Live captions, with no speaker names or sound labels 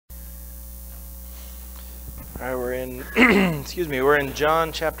All right, we're in, we're in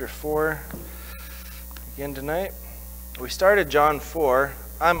John chapter 4 again tonight. We started John 4.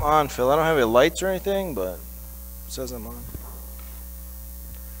 I'm on, Phil. I don't have any lights or anything, but it says I'm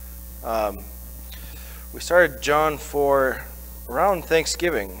on. We started John 4 around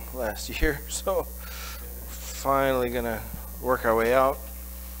Thanksgiving last year, so finally going to work our way out.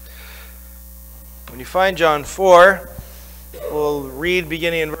 When you find John 4, we'll read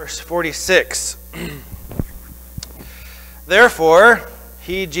beginning in verse 46. Therefore,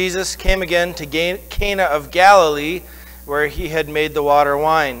 he, Jesus, came again to Cana of Galilee, where he had made the water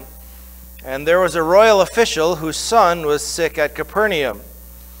wine. And there was a royal official whose son was sick at Capernaum.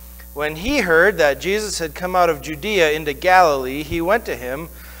 When he heard that Jesus had come out of Judea into Galilee, he went to him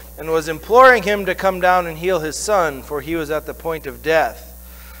and was imploring him to come down and heal his son, for he was at the point of death.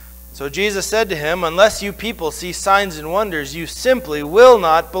 So Jesus said to him, "Unless you people see signs and wonders, you simply will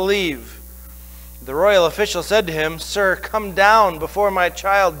not believe." The royal official said to him, "Sir, come down before my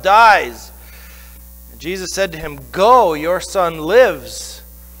child dies." And Jesus said to him, "Go, your son lives."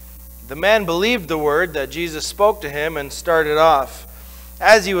 The man believed the word that Jesus spoke to him and started off.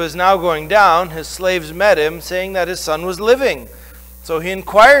 As he was now going down, his slaves met him, saying that his son was living. So he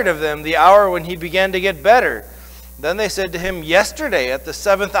inquired of them the hour when he began to get better. Then they said to him, "Yesterday at the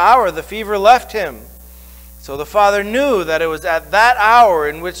 7th hour the fever left him." So the father knew that it was at that hour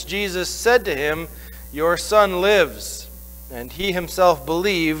in which Jesus said to him, "Your son lives." And he himself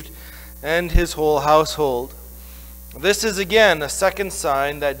believed, and his whole household. This is again a second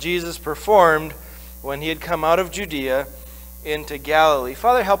sign that Jesus performed when he had come out of Judea into Galilee.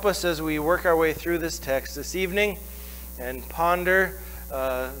 Father, help us as we work our way through this text this evening and ponder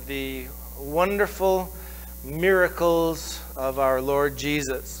the wonderful miracles of our Lord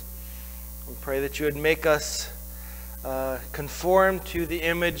Jesus. We pray that you would make us conform to the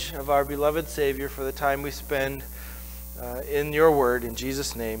image of our beloved Savior for the time we spend in your word. In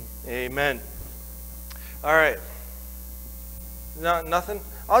Jesus' name, amen. All right. Nothing?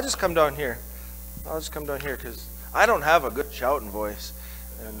 I'll just come down here. Because I don't have a good shouting voice.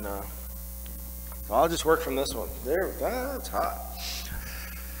 And I'll just work from this one. There, that's hot.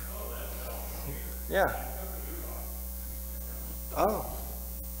 Yeah. Oh,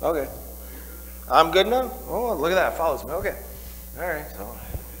 okay. I'm good now? Oh, look at that. It follows me. Okay. All right. So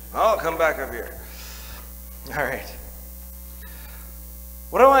I'll come back up here. All right.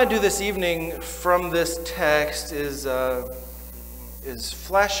 What I want to do this evening from this text is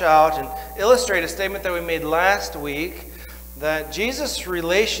flesh out and illustrate a statement that we made last week, that Jesus'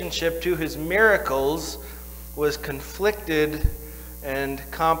 relationship to his miracles was conflicted and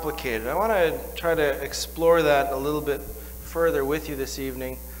complicated. I want to try to explore that a little bit further with you this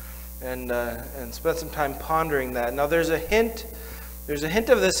evening. And spend some time pondering that. Now there's a hint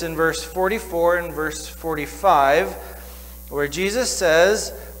of this in verse 44 and verse 45, where Jesus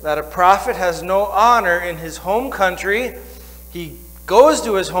says that a prophet has no honor in his home country. He goes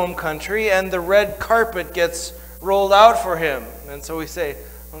to his home country and the red carpet gets rolled out for him. And so we say,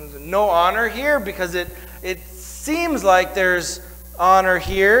 no honor here, because it seems like there's honor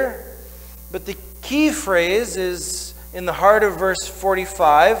here. But the key phrase is in the heart of verse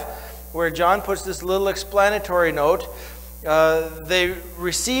 45, where John puts this little explanatory note. They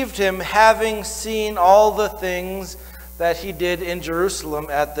received him having seen all the things that he did in Jerusalem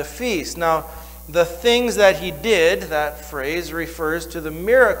at the feast. Now, the things that he did, that phrase refers to the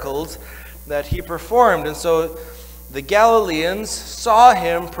miracles that he performed. And so the Galileans saw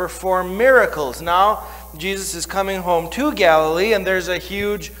him perform miracles. Now, Jesus is coming home to Galilee, and there's a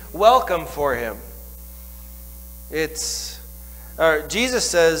huge welcome for him. Jesus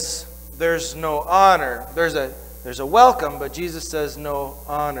says, there's no honor. There's a welcome, but Jesus says no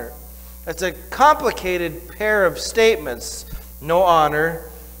honor. It's a complicated pair of statements. No honor,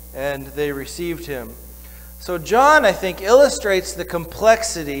 and they received him. So John, I think, illustrates the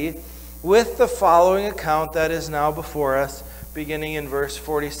complexity with the following account that is now before us, beginning in verse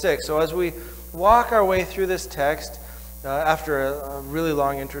 46. So as we walk our way through this text, after a really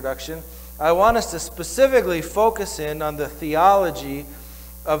long introduction, I want us to specifically focus in on the theology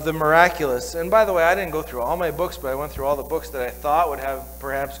of the miraculous. And by the way, I didn't go through all my books, but I went through all the books that I thought would have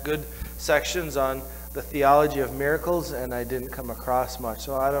perhaps good sections on the theology of miracles, and I didn't come across much.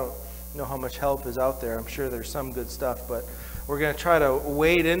 So I don't know how much help is out there. I'm sure there's some good stuff, but we're going to try to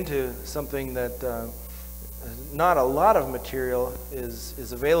wade into something that not a lot of material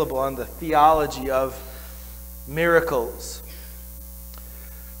is available on the theology of miracles.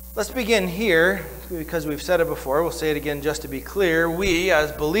 Let's begin here, because we've said it before. We'll say it again just to be clear. We,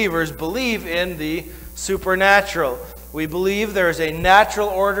 as believers, believe in the supernatural. We believe there is a natural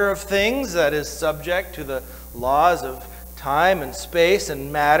order of things that is subject to the laws of time and space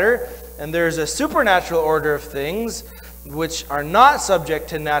and matter, and there is a supernatural order of things which are not subject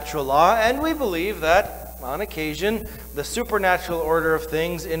to natural law, and we believe that, on occasion, the supernatural order of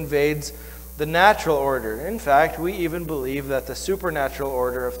things invades the natural order. In fact, we even believe that the supernatural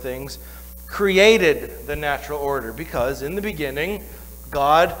order of things created the natural order, because in the beginning,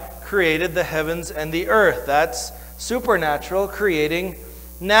 God created the heavens and the earth. That's supernatural creating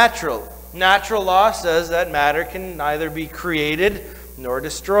natural. Natural law says that matter can neither be created nor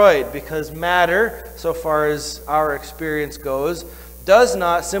destroyed, because matter, so far as our experience goes, does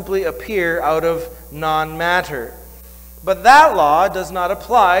not simply appear out of non-matter. But that law does not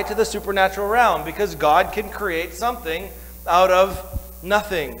apply to the supernatural realm, because God can create something out of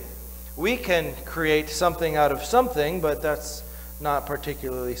nothing. We can create something out of something, but that's not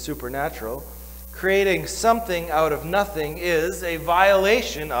particularly supernatural. Creating something out of nothing is a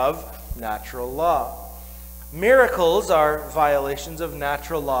violation of natural law. Miracles are violations of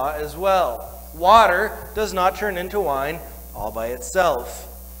natural law as well. Water does not turn into wine all by itself.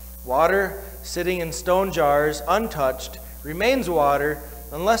 Water sitting in stone jars, untouched, remains water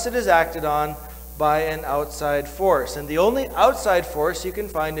unless it is acted on by an outside force. And the only outside force you can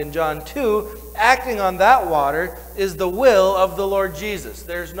find in John 2 acting on that water is the will of the Lord Jesus.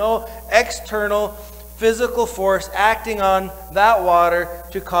 There's no external physical force acting on that water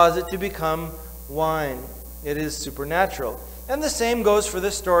to cause it to become wine. It is supernatural. And the same goes for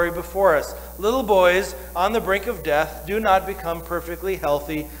this story before us. Little boys on the brink of death do not become perfectly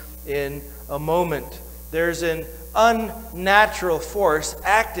healthy in a moment. There's an unnatural force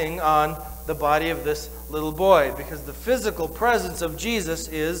acting on the body of this little boy, because the physical presence of Jesus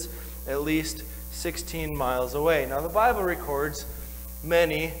is at least 16 miles away. Now, the Bible records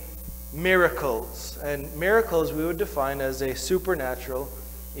many miracles, and miracles we would define as a supernatural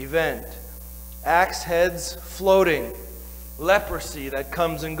event. Axe heads floating, leprosy that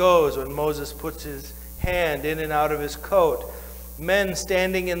comes and goes when Moses puts his hand in and out of his coat, men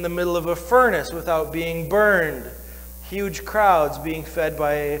standing in the middle of a furnace without being burned, huge crowds being fed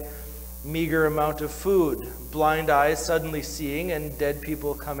by a meager amount of food, blind eyes suddenly seeing, and dead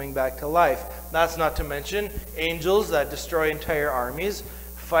people coming back to life. That's not to mention angels that destroy entire armies,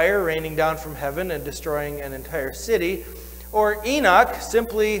 fire raining down from heaven and destroying an entire city, or Enoch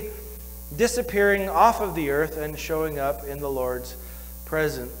simply disappearing off of the earth and showing up in the Lord's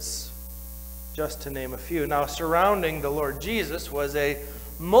presence, just to name a few. Now, surrounding the Lord Jesus was a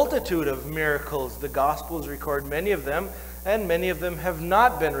multitude of miracles. The Gospels record many of them, and many of them have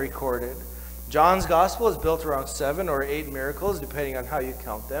not been recorded. John's Gospel is built around 7 or 8 miracles, depending on how you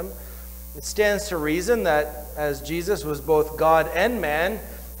count them. It stands to reason that as Jesus was both God and man,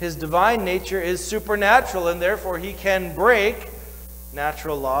 his divine nature is supernatural, and therefore he can break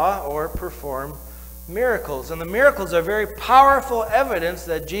natural law or perform miracles. And the miracles are very powerful evidence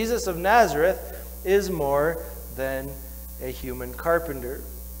that Jesus of Nazareth is more than a human carpenter.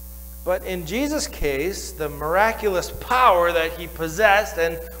 But in Jesus' case, the miraculous power that he possessed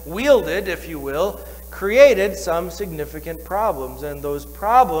and wielded, if you will, created some significant problems. And those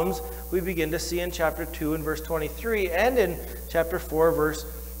problems we begin to see in chapter 2 and verse 23 and in chapter 4, verse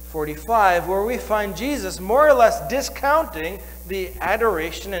 45, where we find Jesus more or less discounting the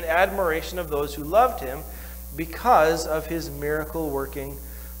adoration and admiration of those who loved him because of his miracle-working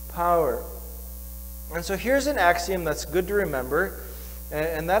power. And so here's an axiom that's good to remember,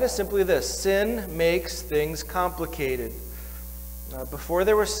 and that is simply this: sin makes things complicated. Before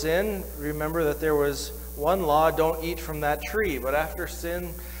there was sin, remember that there was one law: don't eat from that tree. But after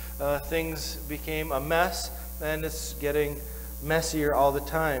sin, things became a mess, and it's getting messier all the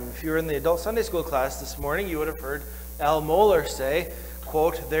time. If you were in the adult Sunday school class this morning, you would have heard Al Mohler say,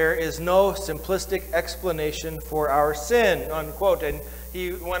 quote, "There is no simplistic explanation for our sin," unquote. And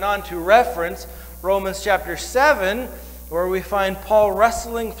he went on to reference Romans chapter 7, where we find Paul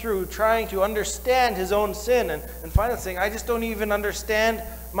wrestling through, trying to understand his own sin, and finally saying, I just don't even understand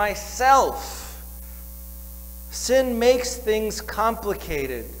myself. Sin makes things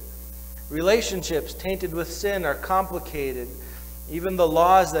complicated. Relationships tainted with sin are complicated. Even the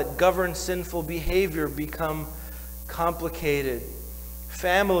laws that govern sinful behavior become complicated.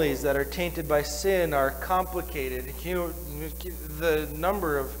 Families that are tainted by sin are complicated. The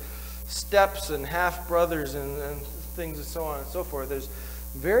number of steps and half-brothers and things and so on and so forth is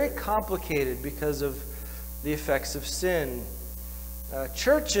very complicated because of the effects of sin.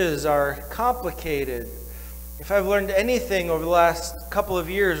 Churches are complicated. If I've learned anything over the last couple of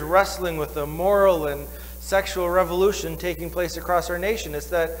years wrestling with the moral and sexual revolution taking place across our nation, it's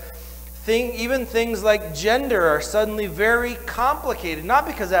that Even things like gender are suddenly very complicated. Not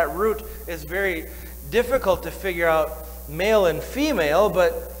because that root is very difficult to figure out male and female,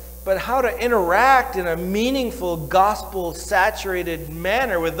 but how to interact in a meaningful, gospel-saturated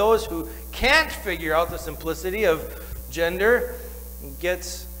manner with those who can't figure out the simplicity of gender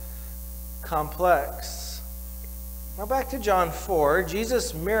gets complex. Now back to John 4,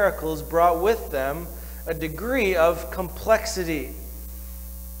 Jesus' miracles brought with them a degree of complexity.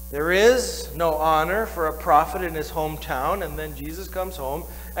 There is no honor for a prophet in his hometown, and then Jesus comes home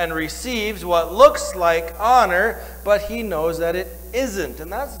and receives what looks like honor, but he knows that it isn't.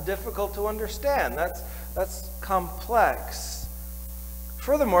 And that's difficult to understand. That's complex.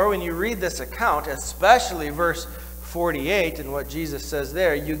 Furthermore, when you read this account, especially verse 48 and what Jesus says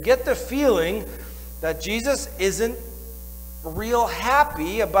there, you get the feeling that Jesus isn't real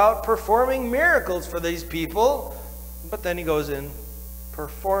happy about performing miracles for these people, but then he goes in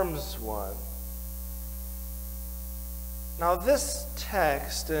performs one. Now this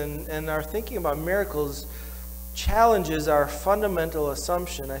text and our thinking about miracles challenges our fundamental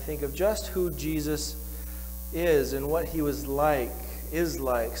assumption, I think, of just who Jesus is and what he was like, is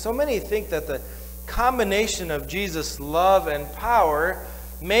like. So many think that the combination of Jesus' love and power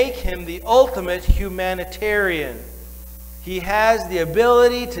make him the ultimate humanitarian. He has the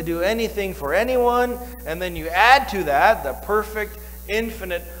ability to do anything for anyone, and then you add to that the perfect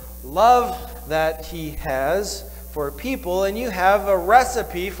infinite love that he has for people, and you have a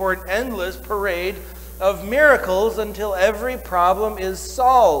recipe for an endless parade of miracles until every problem is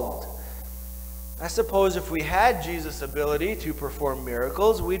solved. I suppose if we had Jesus' ability to perform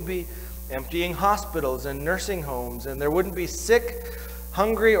miracles, we'd be emptying hospitals and nursing homes, and there wouldn't be sick,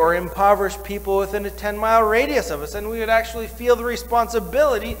 hungry, or impoverished people within a 10-mile radius of us, and we would actually feel the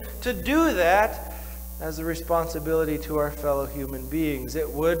responsibility to do that as a responsibility to our fellow human beings. It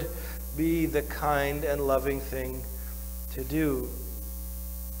would be the kind and loving thing to do.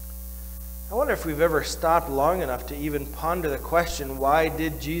 I wonder if we've ever stopped long enough to even ponder the question, why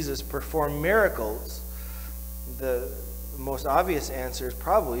did Jesus perform miracles? The most obvious answer is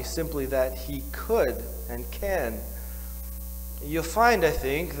probably simply that he could and can. You'll find, I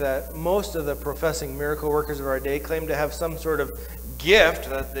think, that most of the professing miracle workers of our day claim to have some sort of gift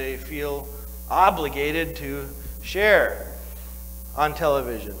that they feel obligated to share on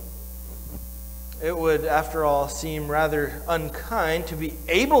television. It would, after all, seem rather unkind to be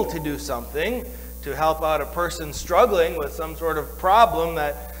able to do something to help out a person struggling with some sort of problem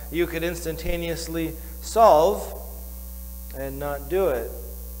that you could instantaneously solve and not do it.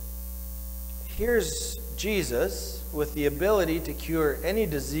 Here's Jesus with the ability to cure any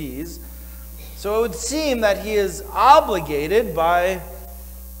disease, so it would seem that he is obligated by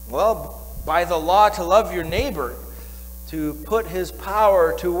the law to love your neighbor, to put his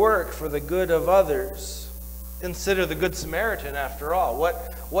power to work for the good of others. Consider the Good Samaritan, after all.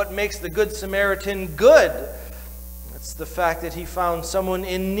 What makes the Good Samaritan good? It's the fact that he found someone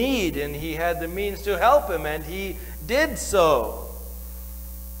in need and he had the means to help him, and he did so.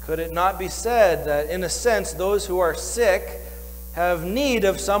 Could it not be said that, in a sense, those who are sick have need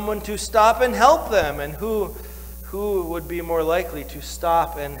of someone to stop and help them? And who would be more likely to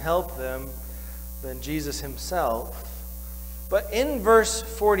stop and help them than Jesus himself? But in verse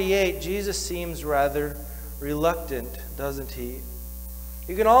 48, Jesus seems rather reluctant, doesn't he?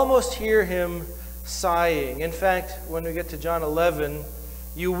 You can almost hear him sighing. In fact, when we get to John 11,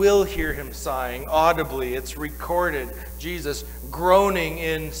 you will hear him sighing audibly. It's recorded. Jesus groaning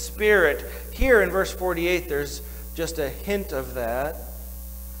in spirit. Here in verse 48, there's just a hint of that.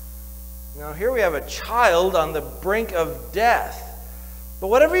 Now here we have a child on the brink of death. But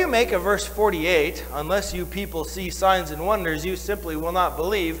whatever you make of verse 48, unless you people see signs and wonders, you simply will not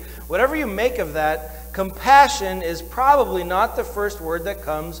believe. Whatever you make of that, compassion is probably not the first word that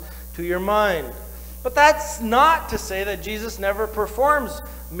comes to your mind. But that's not to say that Jesus never performs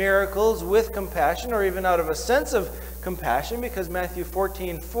miracles with compassion or even out of a sense of compassion, because Matthew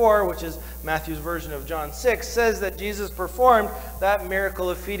 14:4, which is Matthew's version of John 6, says that Jesus performed that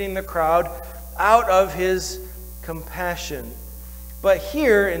miracle of feeding the crowd out of his compassion. But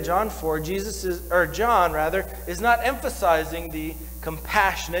here in John 4, John is not emphasizing the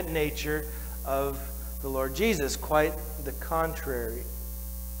compassionate nature of the Lord Jesus. Quite the contrary.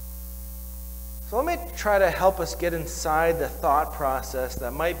 So let me try to help us get inside the thought process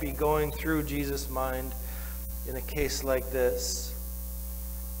that might be going through Jesus' mind in a case like this.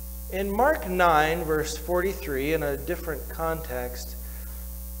 In Mark 9, verse 43, in a different context,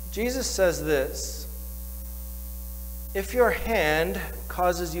 Jesus says this: "If your hand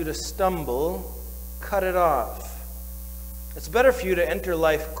causes you to stumble, cut it off. It's better for you to enter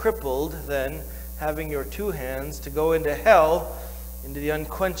life crippled than having your two hands to go into hell, into the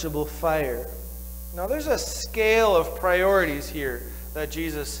unquenchable fire. Now there's a scale of priorities here that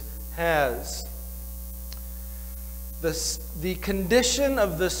Jesus has. The condition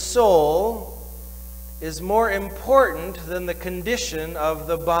of the soul is more important than the condition of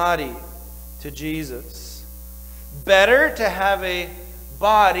the body to Jesus. Better to have a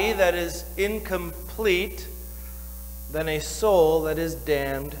body that is incomplete than a soul that is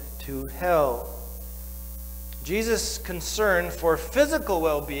damned to hell. Jesus' concern for physical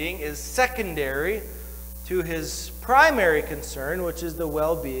well-being is secondary to his primary concern, which is the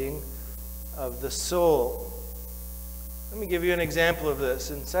well-being of the soul. Let me give you an example of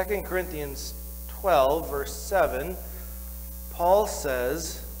this. In 2 Corinthians 12, verse 7, Paul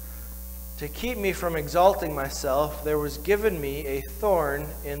says, "To keep me from exalting myself, there was given me a thorn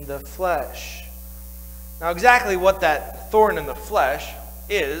in the flesh." Now, exactly what that thorn in the flesh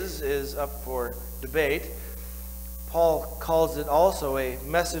is up for debate. Paul calls it also a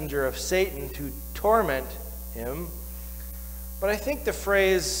messenger of Satan to torment him. But I think the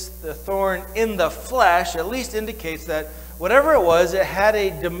phrase, the thorn in the flesh, at least indicates that whatever it was, it had a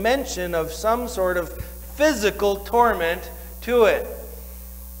dimension of some sort of physical torment to it.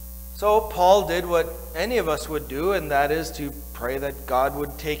 So Paul did what any of us would do, and that is to pray that God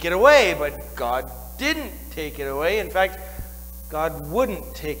would take it away. But God didn't take it away. In fact, God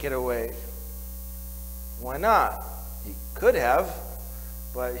wouldn't take it away. Why not? He could have,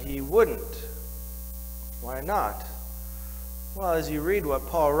 but he wouldn't. Why not? Well, as you read what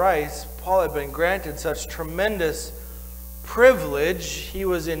Paul writes, Paul had been granted such tremendous privilege, he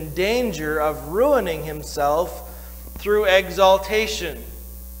was in danger of ruining himself through exaltation.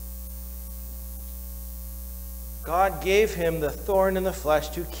 God gave him the thorn in the flesh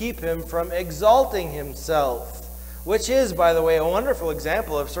to keep him from exalting himself. Which is, by the way, a wonderful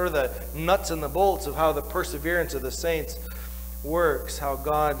example of sort of the nuts and the bolts of how the perseverance of the saints works, how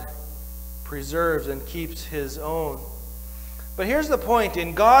God preserves and keeps his own. But here's the point.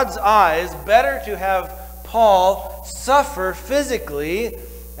 In God's eyes, better to have Paul suffer physically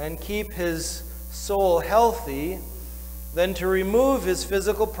and keep his soul healthy than to remove his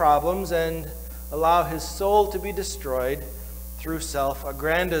physical problems and allow his soul to be destroyed through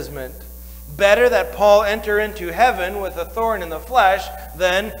self-aggrandizement. Better that Paul enter into heaven with a thorn in the flesh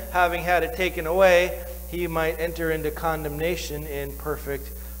than, having had it taken away, he might enter into condemnation in perfect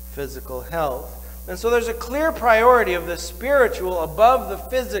physical health. And so there's a clear priority of the spiritual above the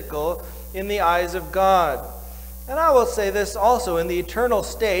physical in the eyes of God. And I will say this also, in the eternal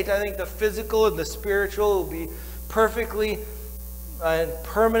state, I think the physical and the spiritual will be perfectly and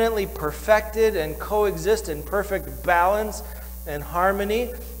permanently perfected and coexist in perfect balance and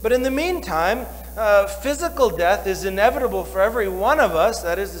harmony. But in the meantime, physical death is inevitable for every one of us.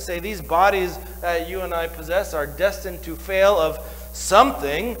 That is to say, these bodies that you and I possess are destined to fail of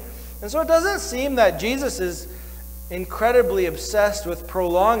something. And so it doesn't seem that Jesus is incredibly obsessed with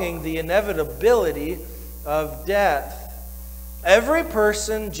prolonging the inevitability of death. Every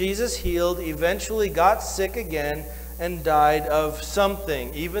person Jesus healed eventually got sick again and died of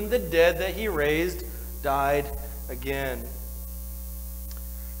something. Even the dead that he raised died again.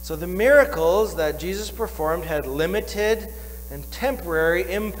 So the miracles that Jesus performed had limited and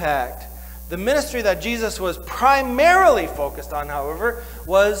temporary impact. The ministry that Jesus was primarily focused on, however,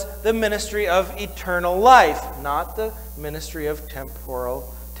 was the ministry of eternal life, not the ministry of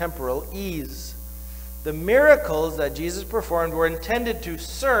temporal ease. The miracles that Jesus performed were intended to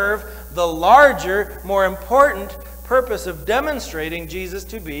serve the larger, more important purpose of demonstrating Jesus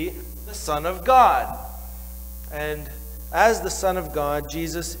to be the Son of God. And as the Son of God,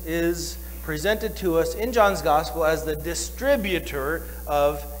 Jesus is presented to us in John's Gospel as the distributor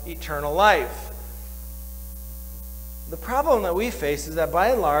of eternal life. The problem that we face is that by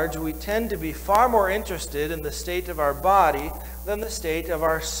and large we tend to be far more interested in the state of our body than the state of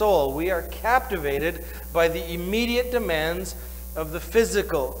our soul. We are captivated by the immediate demands of the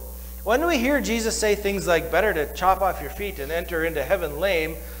physical. When we hear Jesus say things like, "Better to chop off your feet and enter into heaven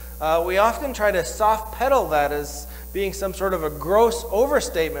lame," we often try to soft pedal that as being some sort of a gross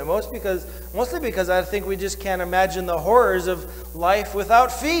overstatement, mostly because I think we just can't imagine the horrors of life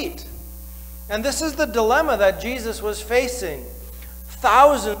without feet. And this is the dilemma that Jesus was facing.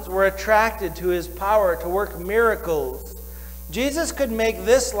 Thousands were attracted to his power to work miracles. Jesus could make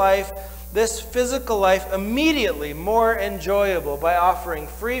this life, this physical life, immediately more enjoyable by offering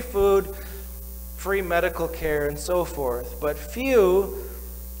free food, free medical care, and so forth. But few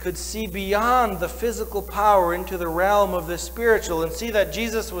could see beyond the physical power into the realm of the spiritual and see that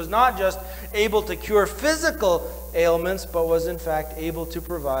Jesus was not just able to cure physical ailments, but was in fact able to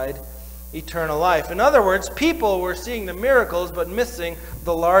provide eternal life. In other words, people were seeing the miracles but missing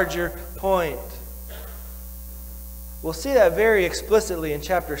the larger point. We'll see that very explicitly in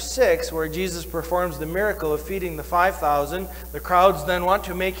chapter 6, where Jesus performs the miracle of feeding the 5,000. The crowds then want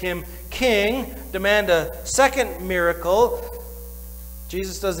to make him king, demand a second miracle.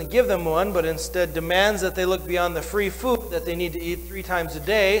 Jesus doesn't give them one, but instead demands that they look beyond the free food that they need to eat 3 times a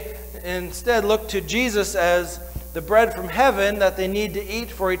day, and instead look to Jesus as the bread from heaven that they need to eat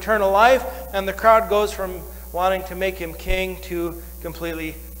for eternal life. And the crowd goes from wanting to make him king to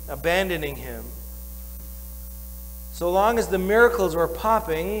completely abandoning him. So long as the miracles were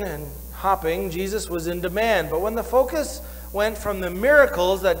popping and hopping, Jesus was in demand. But when the focus went from the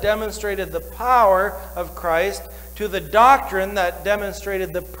miracles that demonstrated the power of Christ to the doctrine that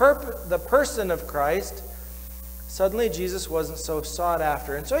demonstrated the person of Christ, suddenly Jesus wasn't so sought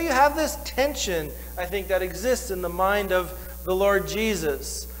after. And so you have this tension, I think, that exists in the mind of the Lord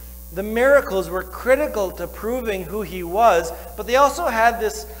Jesus. The miracles were critical to proving who he was, but they also had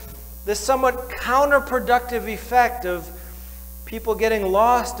this somewhat counterproductive effect of people getting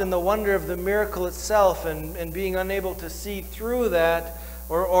lost in the wonder of the miracle itself and being unable to see through that,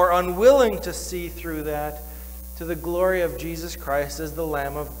 or unwilling to see through that, to the glory of Jesus Christ as the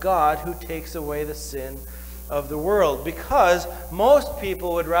Lamb of God who takes away the sin of the world. Because most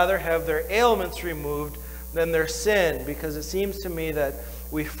people would rather have their ailments removed than their sin, because it seems to me that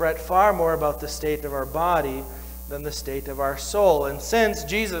we fret far more about the state of our body than the state of our soul. And since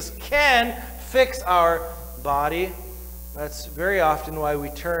Jesus can fix our body, that's very often why we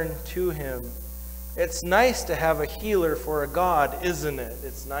turn to him. It's nice to have a healer for a God, isn't it?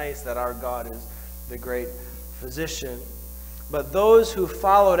 It's nice that our God is the great physician. But those who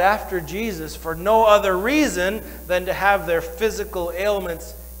followed after Jesus for no other reason than to have their physical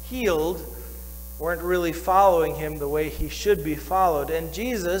ailments healed weren't really following him the way he should be followed. And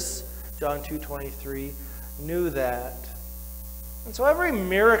Jesus, John 2:23, knew that. And so every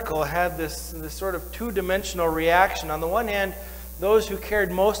miracle had this sort of two-dimensional reaction. On the one hand, those who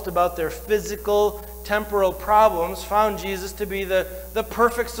cared most about their physical, temporal problems found Jesus to be the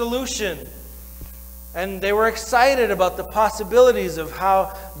perfect solution. And they were excited about the possibilities of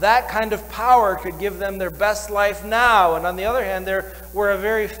how that kind of power could give them their best life now. And on the other hand, there were a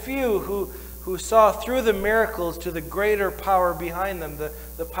very few who saw through the miracles to the greater power behind them,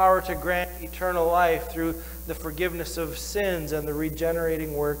 the power to grant eternal life through the forgiveness of sins and the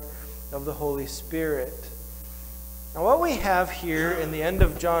regenerating work of the Holy Spirit. Now, what we have here in the end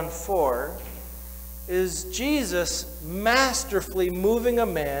of John 4 is Jesus masterfully moving a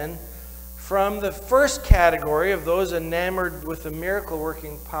man from the first category of those enamored with the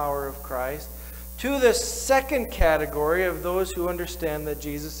miracle-working power of Christ to the second category of those who understand that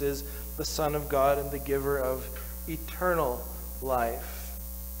Jesus is the Son of God and the giver of eternal life.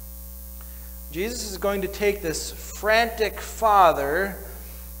 Jesus is going to take this frantic father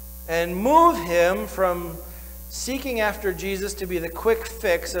and move him from seeking after Jesus to be the quick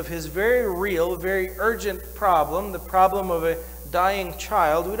fix of his very real, very urgent problem, the problem of a dying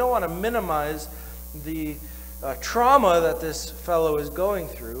child. We don't want to minimize the trauma that this fellow is going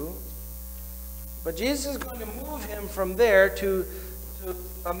through. But Jesus is going to move him from there to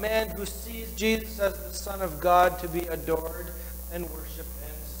a man who sees Jesus as the Son of God to be adored and worshiped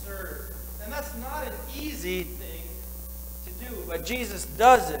and served. And that's not an easy thing to do, but Jesus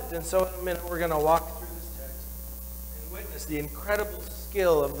does it. And so in a minute we're going to walk through this text and witness the incredible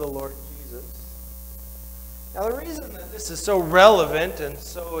skill of the Lord Jesus. Now, the reason that this is so relevant and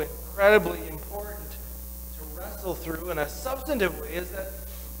so incredibly important to wrestle through in a substantive way is that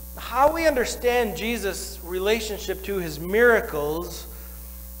how we understand Jesus' relationship to his miracles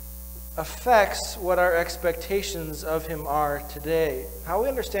affects what our expectations of him are today. How we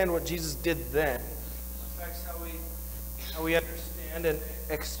understand what Jesus did then affects how we understand and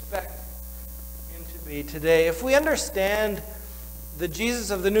expect him to be today. If we understand the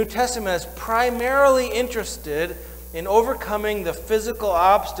Jesus of the New Testament as primarily interested in overcoming the physical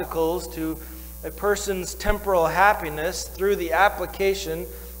obstacles to a person's temporal happiness through the application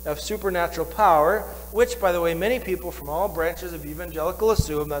of supernatural power, which, by the way, many people from all branches of evangelical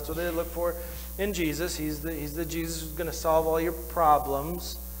assume that's what they look for in Jesus. He's the Jesus who's going to solve all your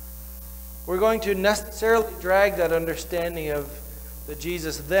problems. We're going to necessarily drag that understanding of the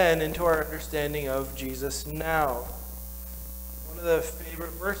Jesus then into our understanding of Jesus now. One of the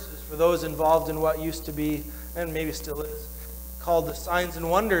favorite verses for those involved in what used to be, and maybe still is, called the Signs and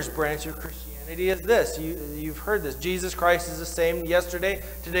Wonders branch of Christianity idea is this. You've heard this. Jesus Christ is the same yesterday,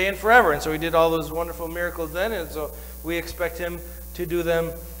 today, and forever. And so he did all those wonderful miracles then, and so we expect him to do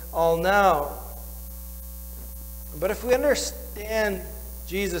them all now. But if we understand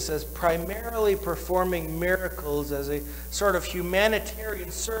Jesus as primarily performing miracles as a sort of humanitarian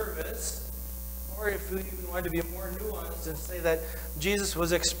service, or if we even want to be more nuanced and say that Jesus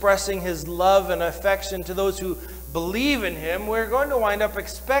was expressing his love and affection to those who believe in him, we're going to wind up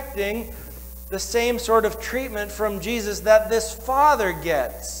expecting the same sort of treatment from Jesus that this Father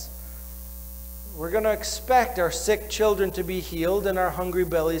gets. We're going to expect our sick children to be healed and our hungry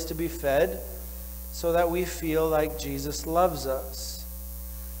bellies to be fed so that we feel like Jesus loves us.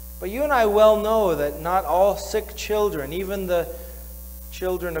 But you and I well know that not all sick children, even the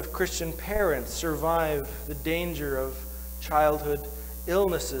children of Christian parents, survive the danger of childhood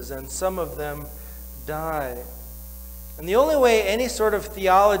illnesses, and some of them die. And the only way any sort of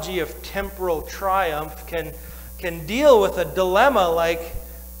theology of temporal triumph can deal with a dilemma like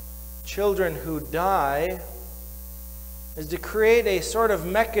children who die is to create a sort of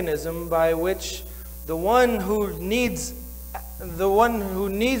mechanism by which the one who needs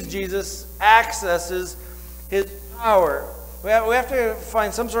Jesus accesses his power. We have to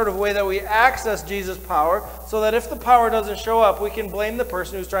find some sort of way that we access Jesus' power so that if the power doesn't show up, we can blame the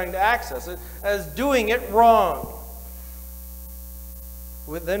person who's trying to access it as doing it wrong.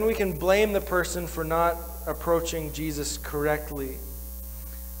 Then we can blame the person for not approaching Jesus correctly.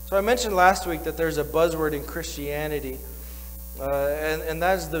 So I mentioned last week that there's a buzzword in Christianity, and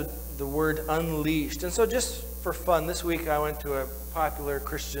that is the word unleashed. And so just for fun, this week I went to a popular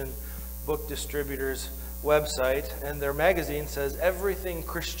Christian book distributor's website, and their magazine says everything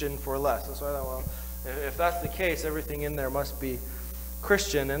Christian for less. And so I thought, well, if that's the case, everything in there must be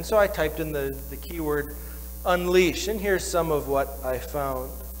Christian. And so I typed in the keyword unleash, and here's some of what I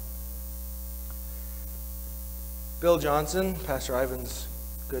found. Bill Johnson, Pastor Ivan's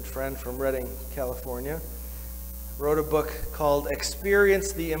good friend from Redding, California, wrote a book called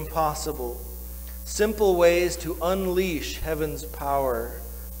Experience the Impossible: Simple Ways to Unleash Heaven's Power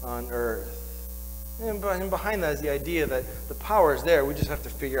on Earth. And behind that is the idea that the power is there. We just have to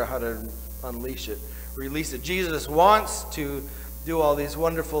figure out how to unleash it, release it. Jesus wants to do all these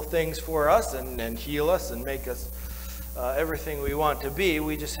wonderful things for us and heal us and make us everything we want to be.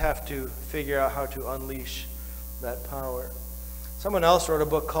 We just have to figure out how to unleash that power. Someone else wrote a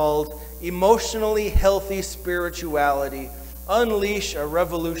book called Emotionally Healthy Spirituality: Unleash a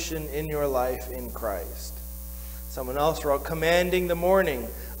Revolution in Your Life in Christ. Someone else wrote Commanding the Morning: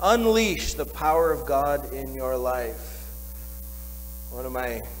 Unleash the Power of God in Your Life. One of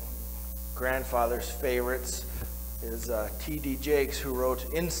my grandfather's favorites is T.D. Jakes, who wrote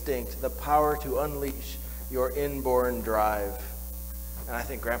Instinct: The Power to Unleash Your Inborn Drive. And I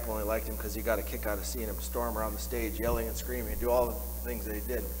think Grandpa only liked him because he got a kick out of seeing him storm around the stage, yelling and screaming, and do all the things that he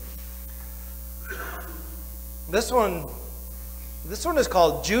did. This one is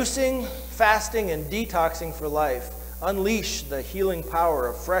called Juicing, Fasting, and Detoxing for Life. Unleash the healing power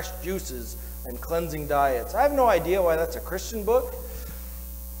of fresh juices and cleansing diets. I have no idea why that's a Christian book,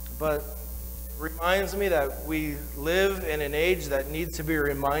 but it reminds me that we live in an age that needs to be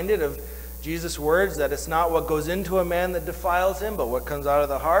reminded of Jesus' words, that it's not what goes into a man that defiles him, but what comes out of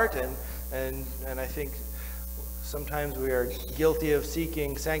the heart. And I think sometimes we are guilty of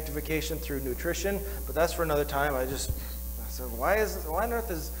seeking sanctification through nutrition, but that's for another time. I said, why on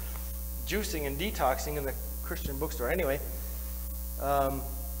earth is juicing and detoxing in the Christian bookstore? Anyway,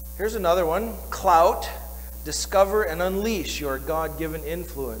 here's another one: Clout, Discover and Unleash Your God-Given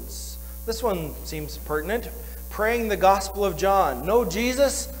Influence. This one seems pertinent. Praying the Gospel of John: Know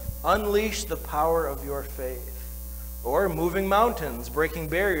Jesus, unleash the power of your faith. Or Moving Mountains, Breaking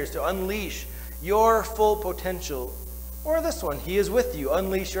Barriers to Unleash Your Full Potential. Or this one: He is with you,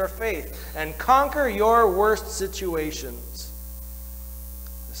 unleash your faith and conquer your worst situations.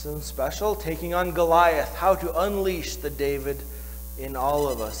 This one's special: Taking on Goliath, how to unleash the David in all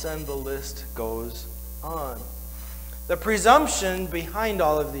of us. And the list goes on. The presumption behind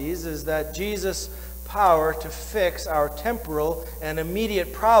all of these is that Jesus' power to fix our temporal and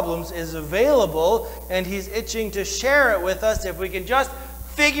immediate problems is available, and he's itching to share it with us if we can just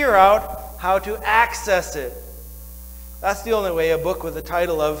figure out how to access it. That's the only way a book with the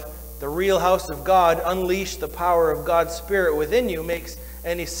title of The Real House of God: Unleash the Power of God's Spirit Within You makes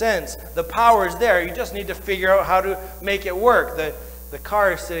any sense. The power is there. You just need to figure out how to make it work. The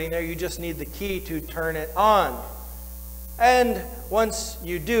car is sitting there. You just need the key to turn it on. And once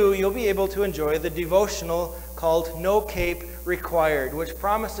you do, you'll be able to enjoy the devotional called No Cape Required, which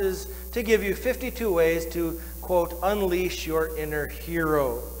promises to give you 52 ways to, quote, unleash your inner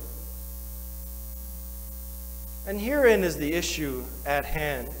hero. And herein is the issue at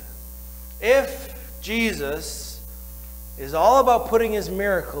hand. If Jesus is all about putting his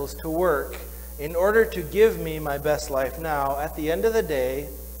miracles to work in order to give me my best life now, at the end of the day,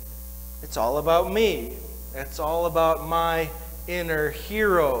 it's all about me. It's all about my inner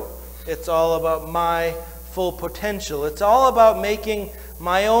hero. It's all about my full potential. It's all about making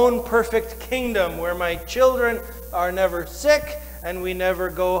my own perfect kingdom where my children are never sick and we never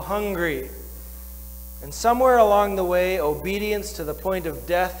go hungry. And somewhere along the way, obedience to the point of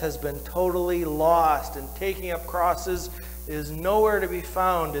death has been totally lost, and taking up crosses is nowhere to be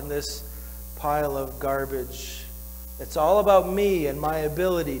found in this pile of garbage. It's all about me and my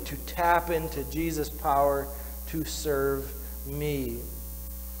ability to tap into Jesus' power to serve me.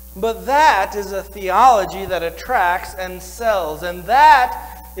 But that is a theology that attracts and sells, and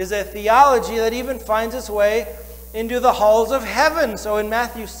that is a theology that even finds its way into the halls of heaven. So in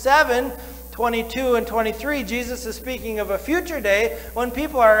Matthew 7:22 and 23, Jesus is speaking of a future day when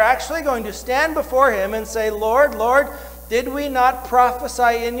people are actually going to stand before him and say, Lord, Lord, did we not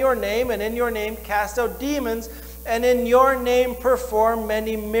prophesy in your name, and in your name cast out demons, and in your name perform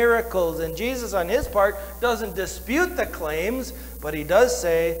many miracles? And Jesus, on his part, doesn't dispute the claims, but he does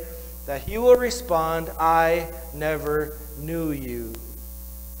say that he will respond, I never knew you.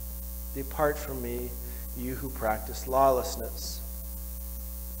 Depart from me, you who practice lawlessness.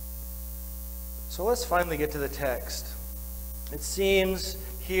 So let's finally get to the text. It seems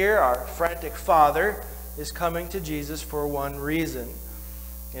here our frantic father is coming to Jesus for one reason.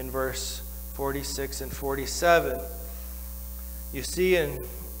 In verse 46 and 47, you see in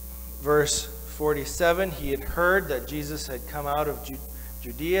verse 47, he had heard that Jesus had come out of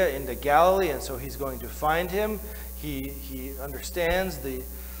Judea into Galilee, and so he's going to find him. He understands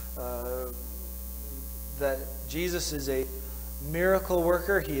that Jesus is a miracle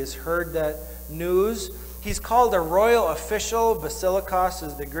worker. He has heard that news. He's called a royal official. Basilikos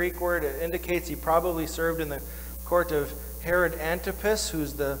is the Greek word. It indicates he probably served in the court of Herod Antipas,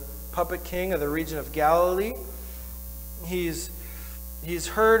 who's the puppet king of the region of Galilee. He's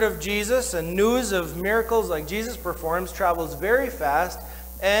heard of Jesus, and news of miracles like Jesus performs travels very fast,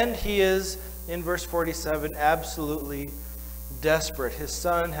 and he is, in verse 47, absolutely desperate. His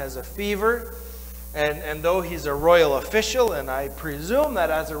son has a fever, and though he's a royal official, and I presume that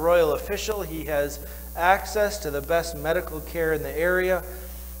as a royal official he has access to the best medical care in the area,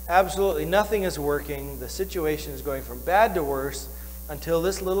 absolutely nothing is working. The situation is going from bad to worse until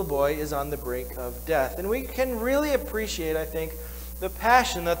this little boy is on the brink of death. And we can really appreciate, I think, the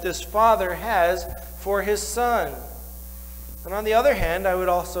passion that this father has for his son. And on the other hand, I would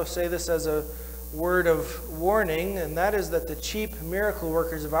also say this as a word of warning, and that is that the cheap miracle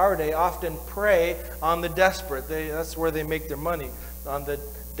workers of our day often prey on the desperate. That's where they make their money, on the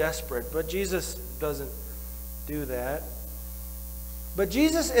desperate. But Jesus doesn't do that. But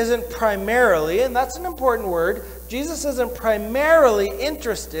Jesus isn't primarily, and that's an important word, Jesus isn't primarily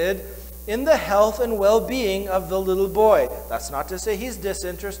interested in the health and well-being of the little boy. That's not to say he's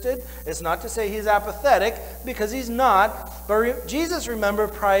disinterested. It's not to say he's apathetic, because he's not. But Jesus, remember,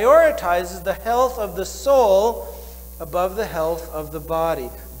 prioritizes the health of the soul above the health of the body.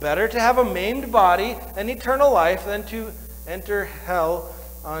 Better to have a maimed body and eternal life than to enter hell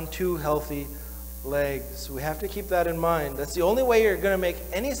on two healthy legs. We have to keep that in mind. That's the only way you're going to make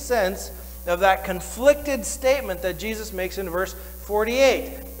any sense of that conflicted statement that Jesus makes in verse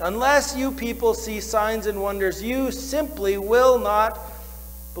 48. Unless you people see signs and wonders, you simply will not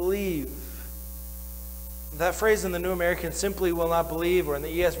believe. That phrase in the New American, simply will not believe, or in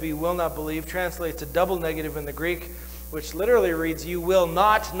the ESV, will not believe, translates a double negative in the Greek, which literally reads, you will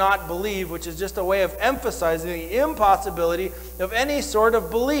not believe, which is just a way of emphasizing the impossibility of any sort of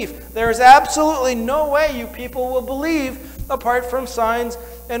belief. There is absolutely no way you people will believe apart from signs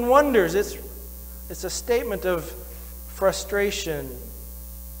and wonders. It's a statement of frustration.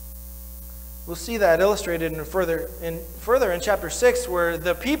 We'll see that illustrated further in chapter 6, where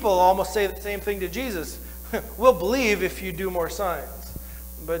the people almost say the same thing to Jesus. We'll believe if you do more signs.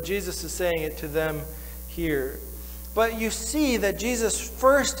 But Jesus is saying it to them here. But you see that Jesus'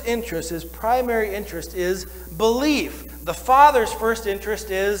 first interest, his primary interest, is belief. The Father's first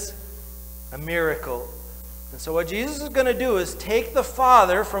interest is a miracle. And so what Jesus is going to do is take the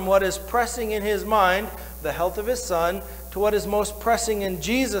Father from what is pressing in his mind, the health of his Son, to what is most pressing in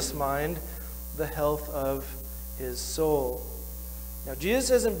Jesus' mind, the health of his soul. Now, Jesus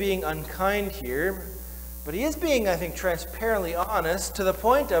isn't being unkind here, but he is being, I think, transparently honest, to the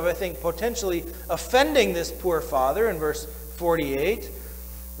point of, I think, potentially offending this poor father in verse 48.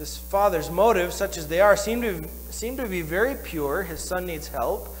 This father's motives, such as they are, seem to be very pure. His son needs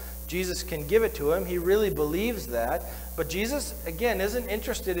help. Jesus can give it to him. He really believes that. But Jesus, again, isn't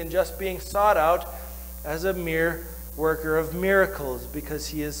interested in just being sought out as a mere worker of miracles, because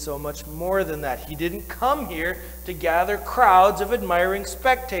he is so much more than that. He didn't come here to gather crowds of admiring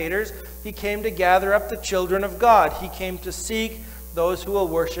spectators. He came to gather up the children of God. He came to seek those who will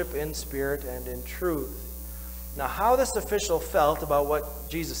worship in spirit and in truth. Now, how this official felt about what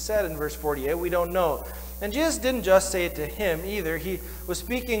Jesus said in verse 48, we don't know. And Jesus didn't just say it to him either. He was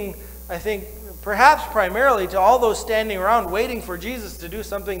speaking, I think, perhaps primarily to all those standing around waiting for Jesus to do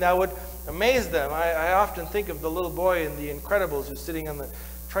something that would amaze them. I often think of the little boy in The Incredibles who's sitting on the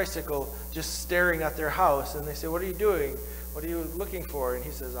tricycle just staring at their house. And they say, "What are you doing? What are you looking for?" And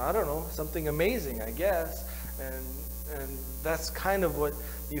he says, "I don't know, something amazing, I guess." And that's kind of what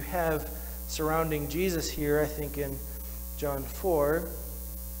you have surrounding Jesus here, I think, in John 4.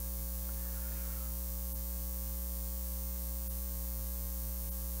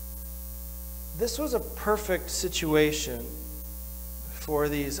 This was a perfect situation for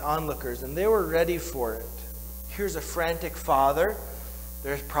these onlookers, and they were ready for it. Here's a frantic father.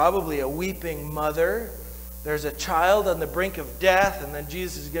 There's probably a weeping mother. There's a child on the brink of death, and then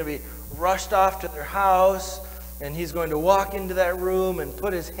Jesus is going to be rushed off to their house, and he's going to walk into that room and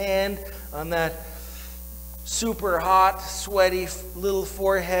put his hand on that super hot, sweaty little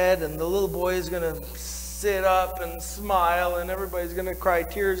forehead, and the little boy is going to sit up and smile, and everybody's going to cry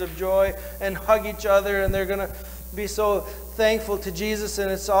tears of joy and hug each other, and they're going to be so thankful to Jesus,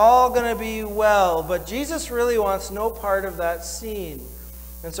 and it's all going to be well. But Jesus really wants no part of that scene.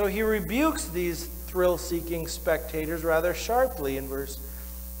 And so he rebukes these thrill-seeking spectators rather sharply in verse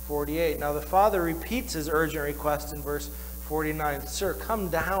 48. Now the father repeats his urgent request in verse 49. "Sir, come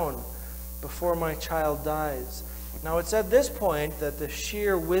down before my child dies." Now it's at this point that the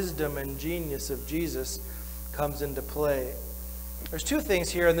sheer wisdom and genius of Jesus comes into play. There's two things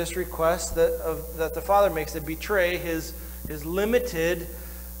here in this request that the father makes that betray his limited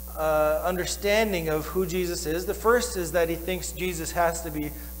understanding of who Jesus is. The first is that he thinks Jesus has to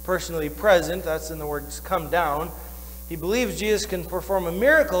be personally present. That's in the words "come down." He believes Jesus can perform a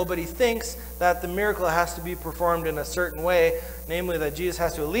miracle, but he thinks that the miracle has to be performed in a certain way, namely that Jesus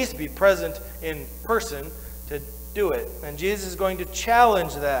has to at least be present in person to do it. And Jesus is going to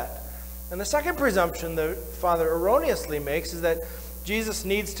challenge that. And the second presumption the father erroneously makes is that Jesus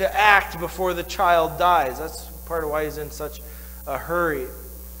needs to act before the child dies. That's part of why he's in such a hurry.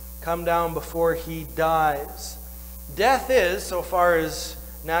 Come down before he dies. Death is, so far as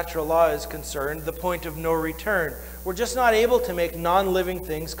natural law is concerned, the point of no return. We're just not able to make non-living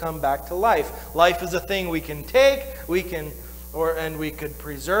things come back to life. Life is a thing we can take, and we could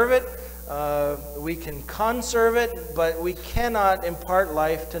preserve it, we can conserve it, but we cannot impart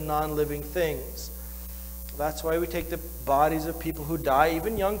life to non-living things. That's why we take the bodies of people who die,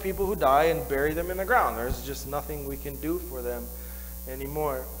 even young people who die, and bury them in the ground. There's just nothing we can do for them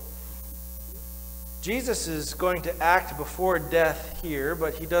anymore. Jesus is going to act before death here,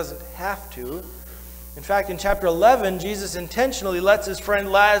 but he doesn't have to. In fact, in chapter 11, Jesus intentionally lets his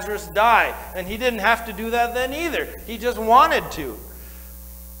friend Lazarus die, and he didn't have to do that then either. He just wanted to.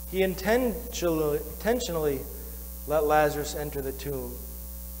 He intentionally let Lazarus enter the tomb.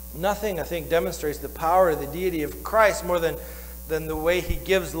 Nothing, I think, demonstrates the power of the deity of Christ more than the way he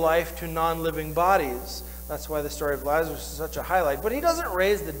gives life to non-living bodies. That's why the story of Lazarus is such a highlight. But he doesn't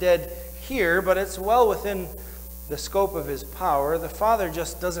raise the dead here, but it's well within the scope of his power. The Father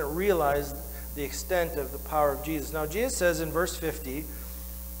just doesn't realize the extent of the power of Jesus. Now, Jesus says in verse 50,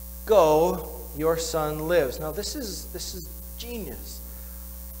 "Go, your son lives." Now, this is genius.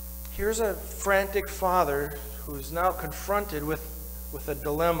 Here's a frantic father who's now confronted with a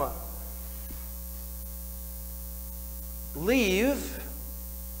dilemma. Leave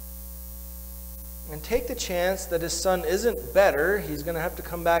and take the chance that his son isn't better. He's going to have to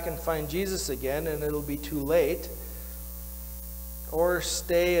come back and find Jesus again, and it'll be too late. Or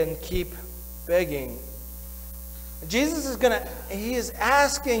stay and keep begging. Jesus is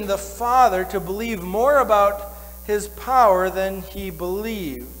asking the Father to believe more about his power than he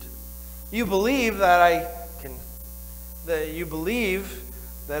believed. You believe that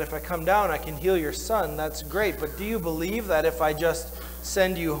if I come down I can heal your son. That's great. But do you believe that if I just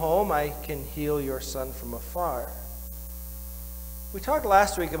send you home, I can heal your son from afar? We talked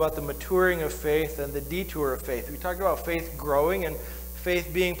last week about the maturing of faith and the detour of faith. We talked about faith growing and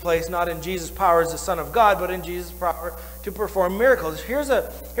faith being placed not in Jesus' power as the Son of God, but in Jesus' power to perform miracles. Here's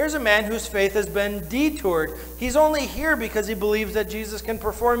a man whose faith has been detoured. He's only here because he believes that Jesus can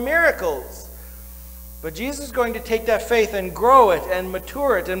perform miracles. But Jesus is going to take that faith and grow it and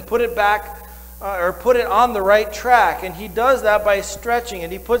mature it and put it back or put it on the right track. And he does that by stretching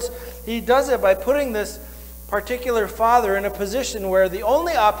it. He does it by putting this particular father in a position where the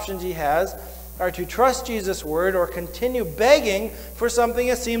only options he has are to trust Jesus' word or continue begging for something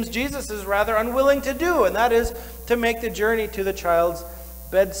it seems Jesus is rather unwilling to do, and that is to make the journey to the child's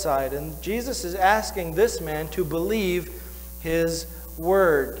bedside. And Jesus is asking this man to believe his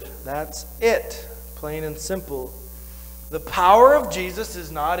word. That's it, plain and simple. The power of Jesus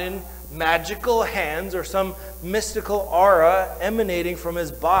is not in magical hands or some mystical aura emanating from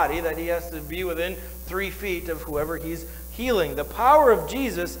his body that he has to be within 3 feet of whoever he's healing. The power of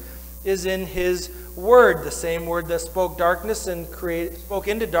Jesus is in his word, the same word that spoke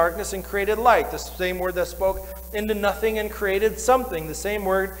into darkness and created light, the same word that spoke into nothing and created something, the same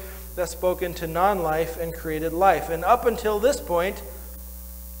word that spoke into non-life and created life. And up until this point,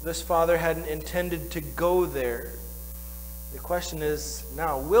 this father hadn't intended to go there. The question is,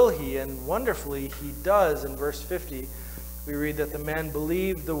 now will he? And wonderfully, he does. In verse 50, we read that the man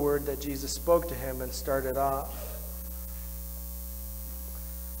believed the word that Jesus spoke to him and started off.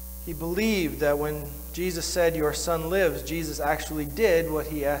 He believed that when Jesus said, "Your son lives," Jesus actually did what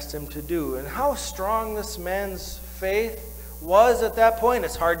he asked him to do. And how strong this man's faith was at that point,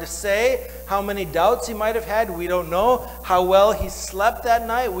 it's hard to say. How many doubts he might have had, we don't know. How well he slept that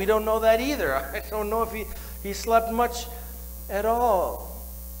night, we don't know that either. I don't know if he slept much at all.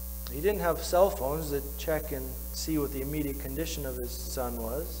 He didn't have cell phones to check and see what the immediate condition of his son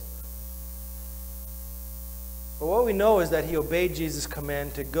was. But what we know is that he obeyed Jesus'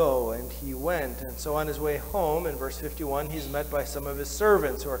 command to go, and he went. And so on his way home, in verse 51, he's met by some of his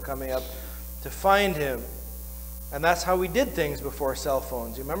servants who are coming up to find him. And that's how we did things before cell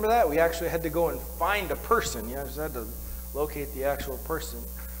phones. You remember that? We actually had to go and find a person. You just had to locate the actual person.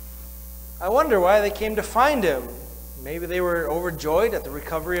 I wonder why they came to find him. Maybe they were overjoyed at the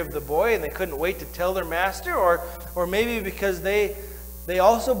recovery of the boy and they couldn't wait to tell their master, or maybe because they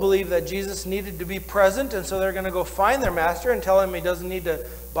also believed that Jesus needed to be present, and so they're going to go find their master and tell him he doesn't need to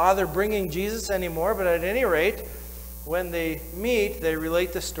bother bringing Jesus anymore. But at any rate, when they meet, they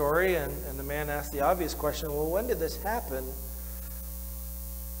relate the story, and the man asks the obvious question, well, when did this happen?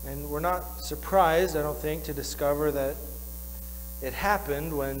 And we're not surprised, I don't think, to discover that it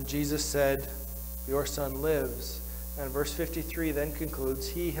happened when Jesus said, "Your son lives." And verse 53 then concludes,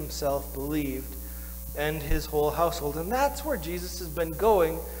 he himself believed, and his whole household. And that's where Jesus has been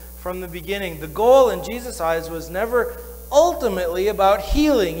going from the beginning. The goal in Jesus' eyes was never ultimately about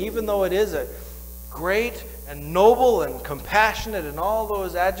healing, even though it is a great and noble and compassionate and all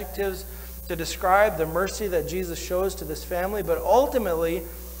those adjectives to describe the mercy that Jesus shows to this family. But ultimately,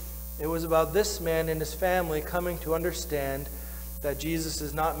 it was about this man and his family coming to understand that Jesus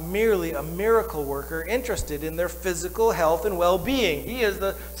is not merely a miracle worker interested in their physical health and well-being. He is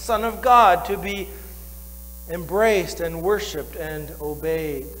the Son of God to be embraced and worshipped and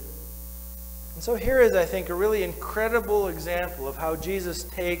obeyed. And so here is, I think, a really incredible example of how Jesus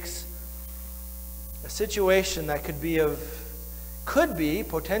takes a situation that could be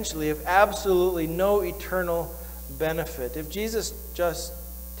potentially of absolutely no eternal benefit. If Jesus just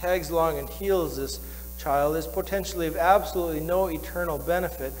tags along and heals this child, is potentially of absolutely no eternal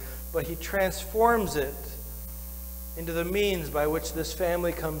benefit, but he transforms it into the means by which this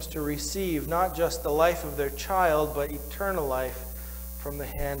family comes to receive not just the life of their child, but eternal life from the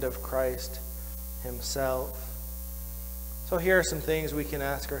hand of Christ himself. So here are some things we can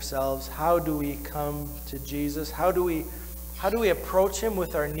ask ourselves. How do we come to Jesus? How do we approach him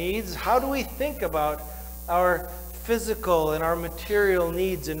with our needs? How do we think about our physical and our material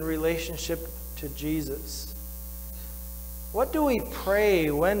needs in relationship to Jesus? What do we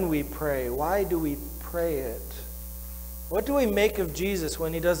pray when we pray? Why do we pray it? What do we make of Jesus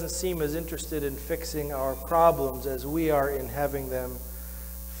when he doesn't seem as interested in fixing our problems as we are in having them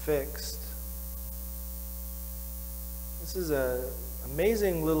fixed? This is an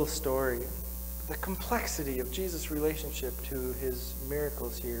amazing little story. The complexity of Jesus' relationship to his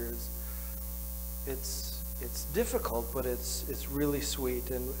miracles here is it's difficult, but it's really sweet,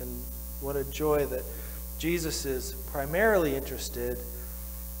 and what a joy that Jesus is primarily interested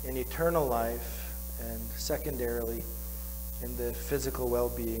in eternal life and secondarily in the physical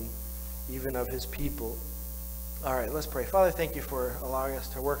well-being even of his people. All right, let's pray. Father, thank you for allowing us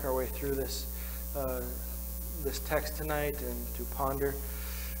to work our way through this text tonight and to ponder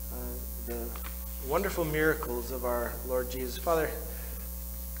the wonderful miracles of our Lord Jesus. Father,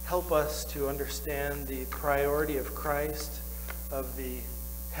 help us to understand the priority of Christ, of the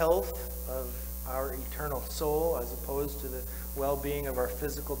health of our eternal soul as opposed to the well-being of our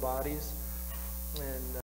physical bodies. And